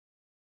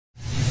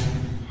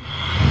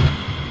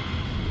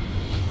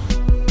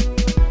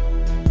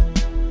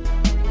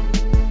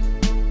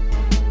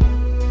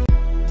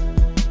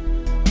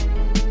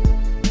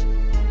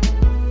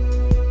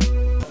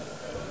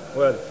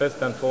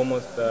first and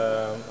foremost,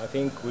 I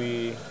think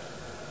we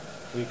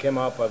came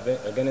up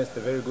against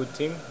a very good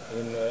team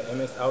in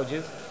USM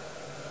Algers,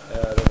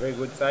 a very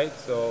good side.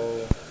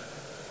 So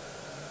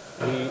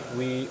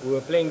we were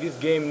playing this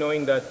game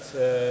knowing that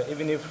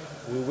even if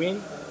we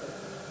win,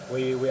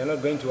 we are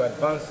not going to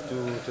advance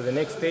to the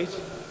next stage.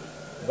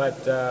 But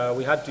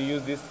we had to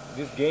use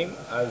this game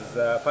as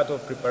part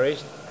of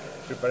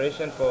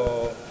preparation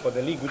for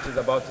the league, which is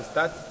about to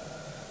start.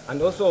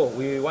 And also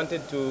we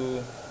wanted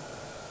to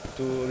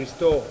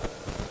restore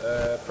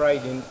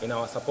pride in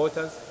our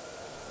supporters,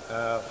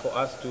 for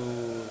us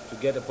to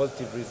get a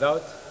positive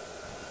result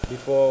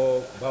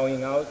before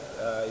bowing out.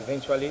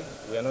 Eventually,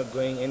 we are not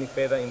going any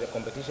further in the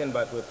competition,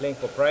 but we're playing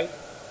for pride.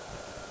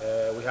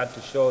 We had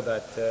to show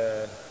that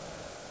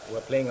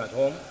we're playing at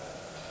home.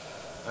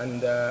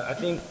 And I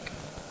think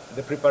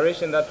the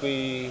preparation that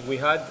we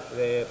had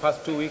the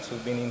past 2 weeks,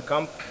 we've been in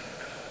camp.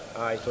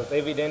 It was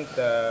evident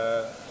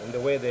in the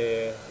way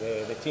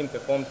the team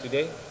performed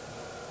today.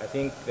 I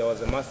think there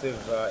was a massive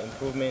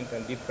improvement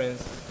and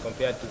difference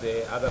compared to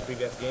the other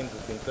previous games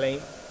we've been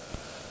playing,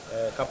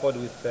 coupled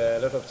with a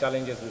lot of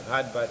challenges we've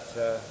had, but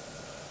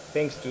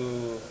thanks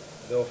to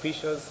the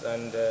officials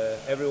and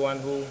everyone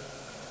who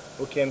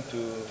came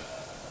to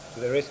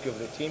the rescue of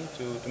the team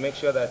to make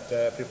sure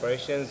that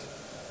preparations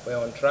were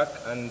on track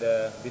and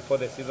before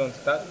the season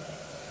started.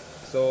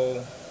 So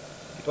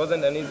it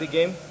wasn't an easy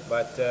game,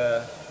 but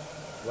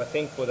we're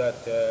thankful that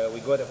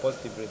we got a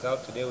positive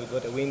result today. We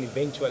got a win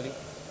eventually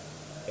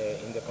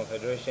in the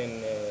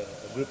Confederation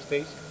group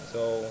stage.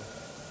 So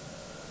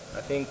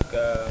I think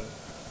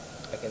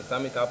I can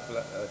sum it up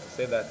to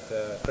say that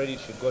credit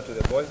should go to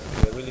the boys.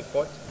 They really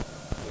fought.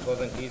 It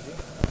wasn't easy.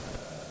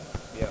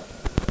 Yeah.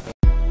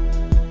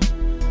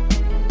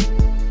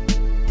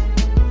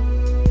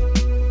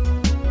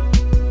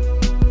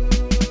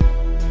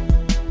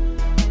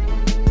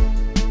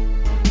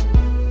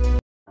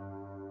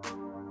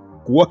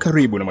 Kuwa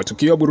karibu na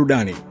matukio ya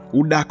burudani,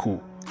 udaku,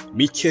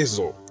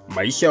 michezo,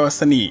 maisha ya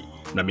wasanii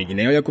na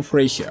mengineyo ya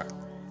kufurahisha.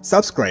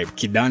 Subscribe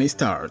Kidani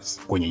Stars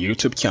kwenye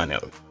YouTube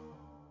channel.